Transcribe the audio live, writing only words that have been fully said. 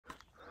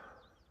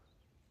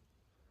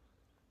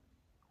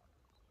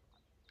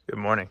Good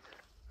morning.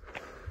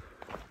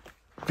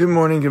 Good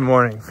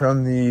morning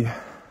from the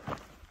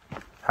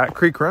Hat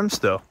Creek Rim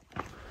still.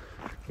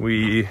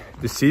 We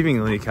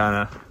deceivingly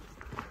kind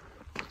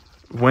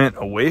of went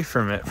away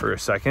from it for a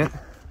second,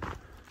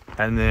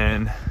 and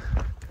then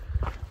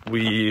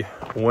we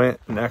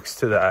went next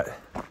to that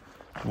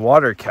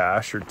water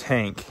cache or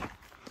tank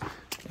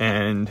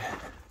and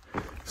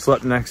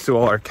slept next to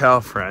all our cow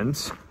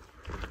friends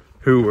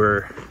who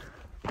were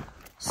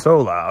so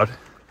loud,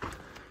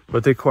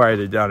 but they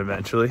quieted down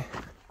eventually.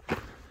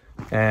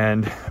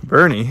 And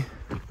Bernie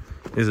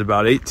is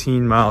about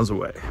 18 miles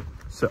away,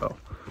 so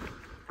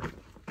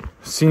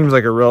seems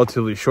like a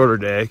relatively shorter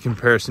day in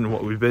comparison to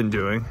what we've been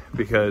doing,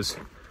 because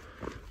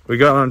we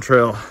got on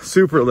trail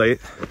super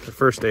late the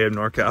first day of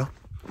NorCal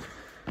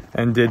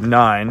and did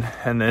 9,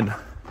 and then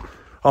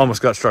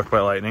almost got struck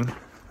by lightning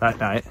that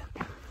night.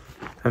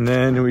 And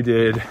then we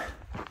did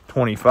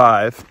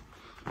 25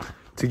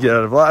 to get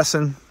out of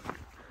Lassen.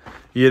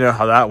 You know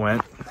how that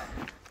went.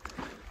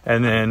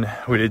 And then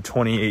we did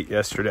 28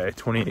 yesterday,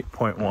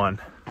 28.1.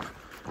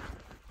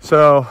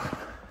 So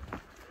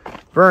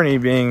Bernie,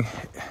 being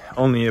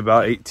only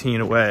about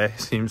 18 away,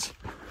 seems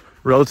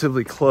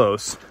relatively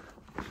close.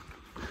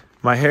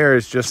 My hair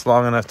is just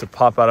long enough to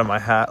pop out of my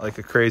hat like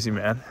a crazy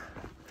man,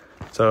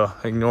 so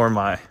ignore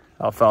my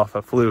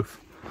alfalfa floof.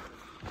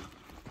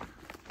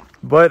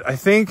 But I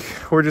think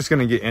we're just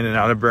gonna get in and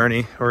out of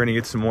Bernie. We're gonna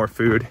get some more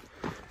food.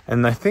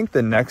 And I think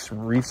the next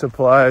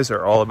resupplies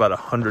are all about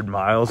 100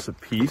 miles a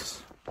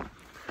piece.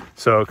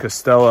 So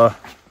Costella,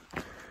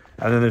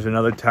 and then there's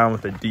another town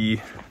with a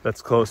D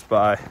that's close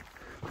by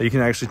that you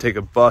can actually take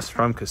a bus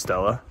from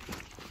Costella.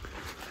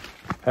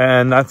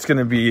 And that's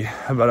gonna be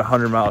about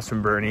 100 miles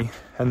from Bernie.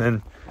 And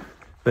then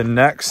the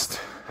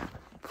next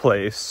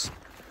place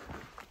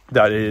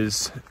that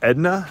is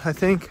Edna, I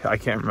think, I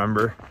can't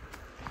remember,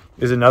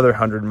 is another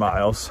 100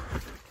 miles.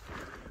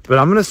 But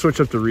I'm gonna switch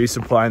up to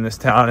resupply in this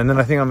town, and then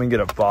I think I'm gonna get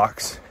a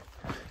box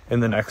in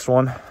the next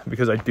one,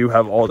 because I do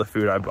have all the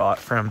food I bought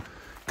from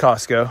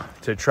Costco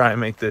to try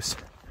and make this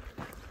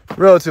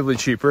relatively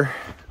cheaper,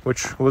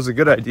 which was a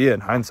good idea in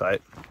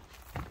hindsight.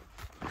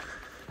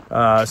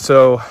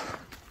 So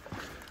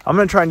I'm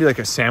gonna try and do like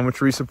a sandwich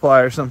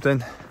resupply or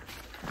something,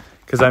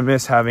 because I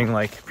miss having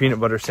like peanut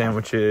butter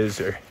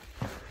sandwiches, or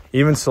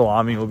even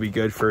salami will be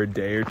good for a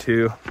day or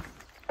two.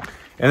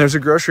 And there's a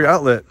grocery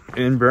outlet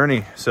in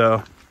Bernie,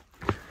 so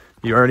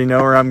you already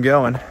know where I'm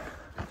going.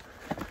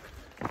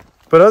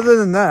 But other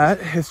than that,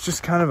 it's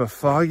just kind of a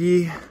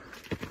foggy,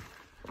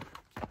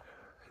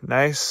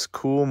 nice,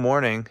 cool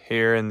morning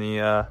here in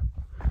the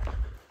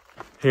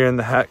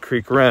Hat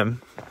Creek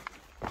Rim.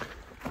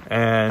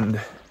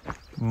 And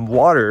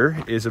water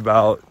is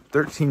about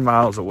 13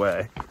 miles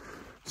away.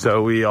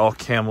 So we all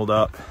cameled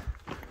up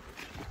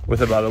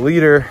with about 1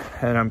 liter,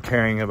 and I'm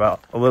carrying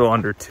about a little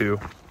under 2.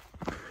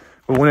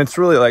 But when it's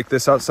really like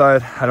this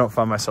outside, I don't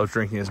find myself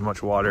drinking as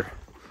much water.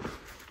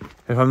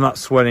 If I'm not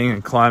sweating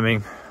and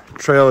climbing,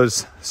 trail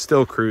is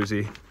still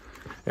cruisy.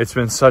 It's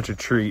been such a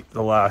treat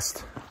the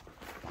last,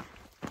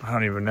 I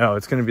don't even know,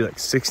 it's gonna be like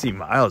 60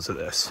 miles of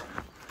this,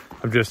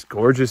 of just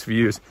gorgeous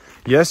views.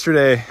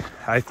 Yesterday,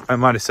 I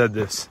might have said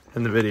this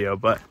in the video,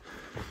 but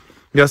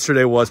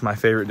yesterday was my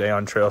favorite day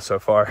on trail so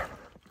far.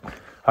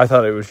 I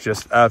thought it was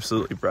just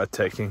absolutely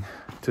breathtaking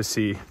to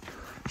see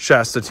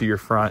Shasta to your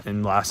front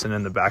and Lassen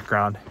in the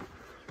background,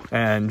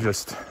 and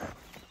just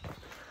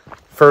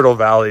fertile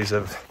valleys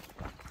of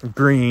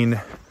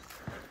green.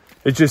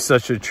 It's just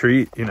such a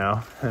treat, you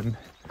know, and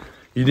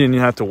you didn't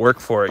even have to work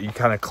for it. You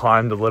kind of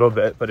climbed a little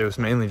bit, but it was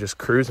mainly just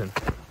cruising.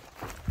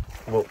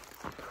 Whoa.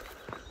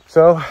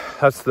 So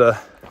that's the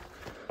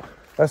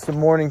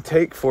morning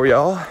take for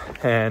y'all,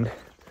 and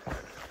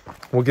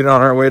we'll get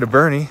on our way to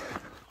Bernie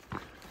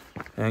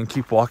and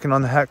keep walking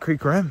on the Hat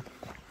Creek Rim.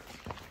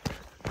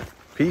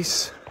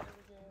 Peace.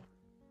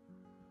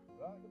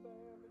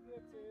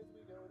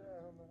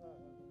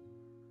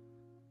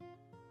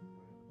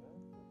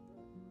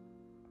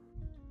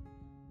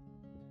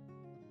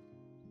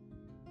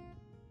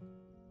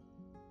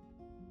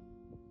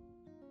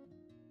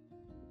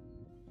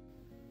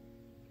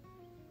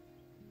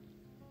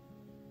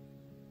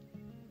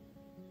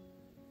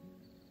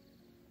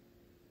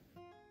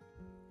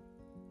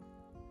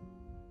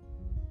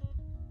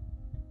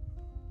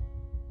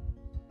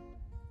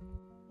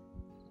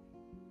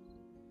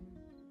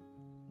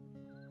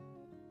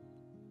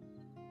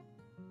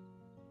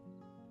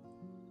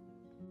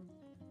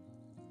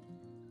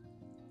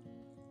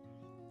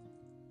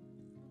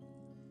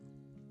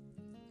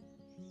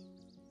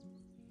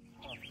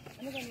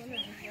 I'm wondering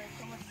if there's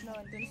so much snow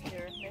and dust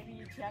here.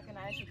 Maybe Jack and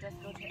I should just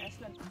go to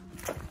Ashland.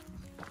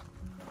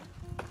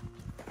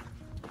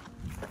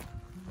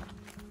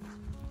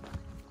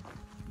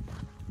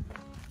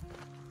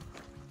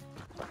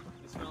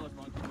 You smell like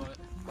monkey butt.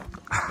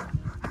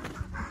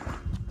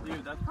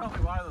 Dude, that's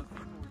probably why those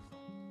people were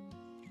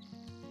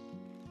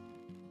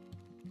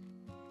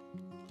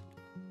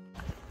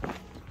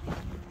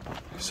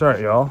so...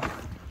 Sorry, y'all.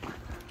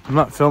 I'm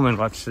not filming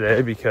much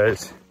today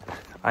because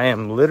I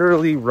am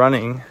literally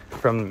running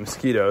from the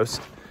mosquitoes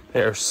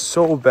They are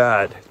so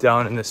bad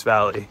down in this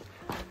valley.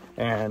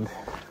 And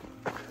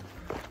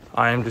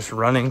I am just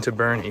running to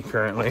Bernie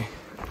currently,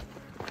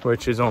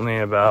 which is only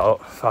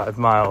about 5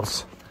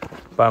 miles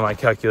by my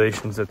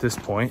calculations at this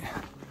point.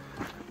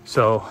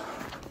 So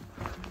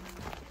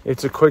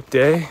it's a quick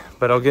day,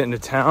 but I'll get into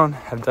town.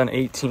 I've done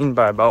 18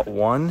 by about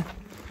 1,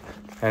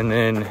 and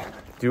then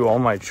do all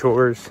my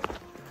chores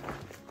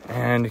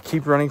and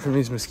keep running from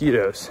these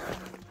mosquitoes.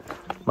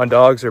 My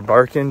dogs are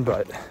barking,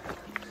 but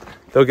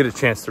they'll get a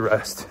chance to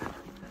rest.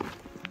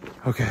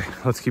 Okay,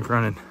 let's keep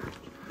running,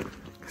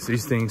 because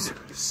these things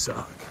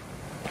suck.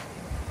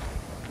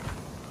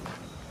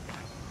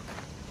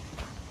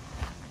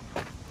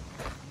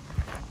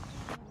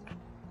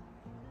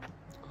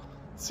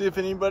 See if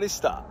anybody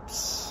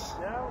stops.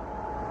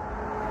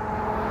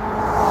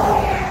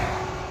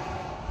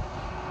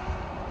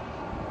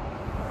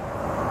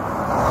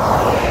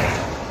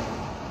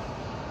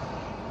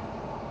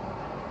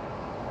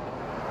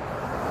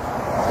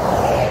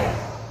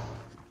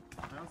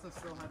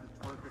 Still had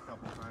to torque a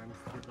couple times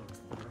to get those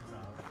splits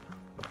out.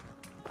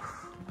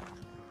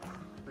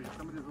 Like if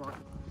somebody's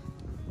walking.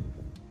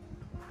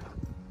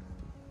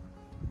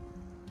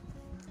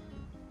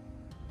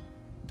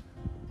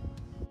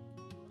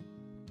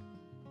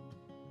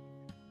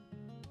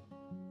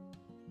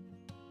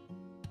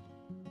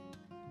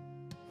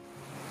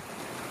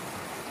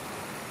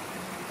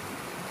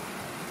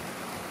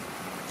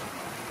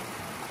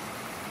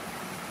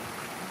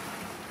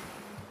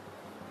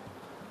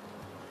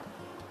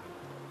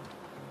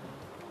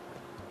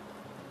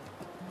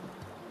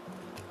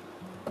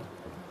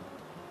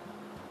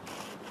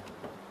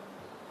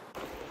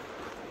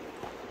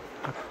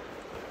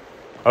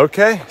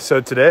 Okay,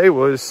 so today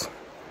was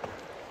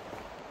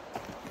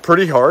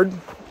pretty hard.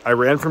 I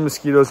ran from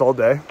mosquitoes all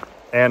day,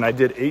 and I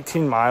did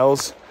 18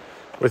 miles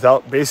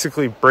without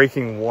basically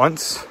breaking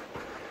once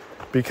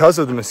because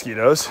of the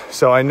mosquitoes.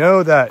 So I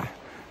know that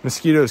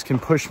mosquitoes can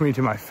push me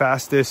to my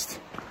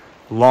fastest,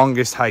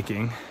 longest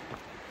hiking.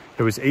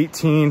 It was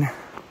 18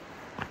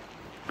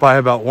 by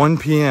about 1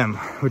 p.m.,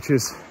 which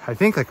is, I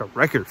think, like a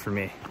record for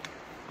me.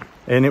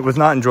 And it was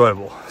not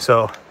enjoyable.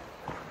 So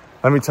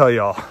let me tell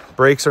y'all,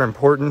 breaks are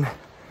important.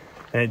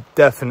 And it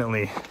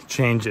definitely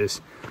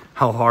changes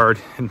how hard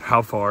and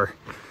how far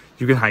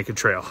you can hike a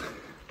trail.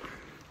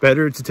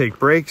 Better to take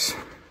breaks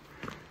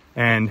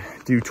and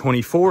do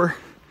 24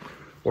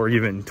 or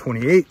even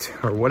 28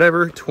 or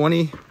whatever,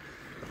 20,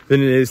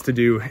 than it is to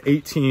do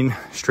 18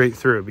 straight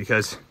through,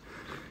 because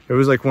it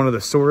was like one of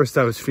the sorest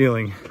I was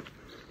feeling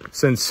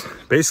since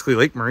basically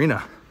Lake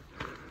Marina.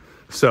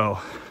 So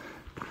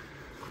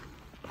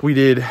we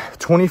did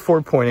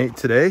 24.8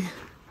 today,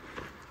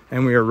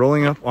 and we are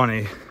rolling up on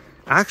a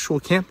actual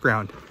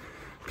campground,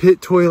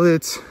 pit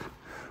toilets,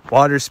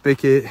 water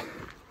spigot,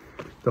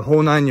 the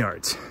whole 9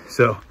 yards.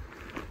 So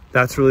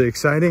that's really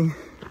exciting.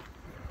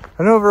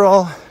 And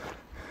overall,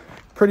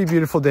 pretty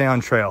beautiful day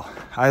on trail.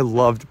 I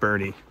loved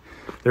Bernie.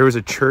 There was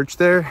a church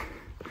there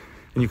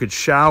and you could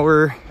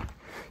shower,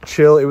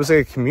 chill. It was like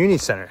a community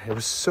center. It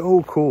was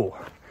so cool.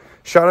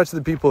 Shout out to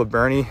the people of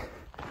Bernie.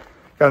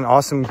 Got an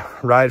awesome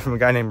ride from a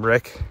guy named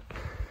Rick.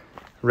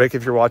 Rick,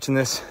 if you're watching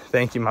this,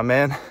 thank you, my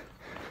man.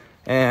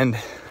 And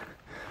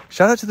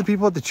shout out to the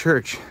people at the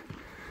church.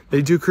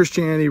 They do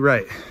Christianity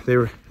right.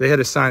 They had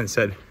a sign that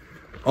said,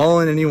 "All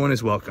and anyone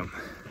is welcome."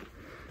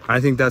 I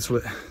think that's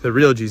what the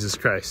real Jesus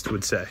Christ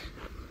would say.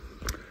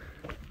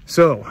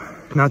 So,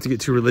 not to get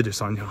too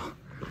religious on y'all,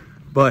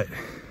 but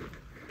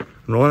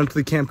I'm rolling up to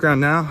the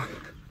campground now.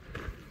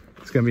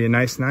 It's gonna be a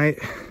nice night,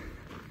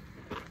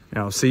 and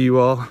I'll see you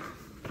all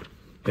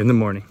in the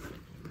morning.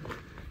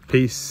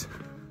 Peace.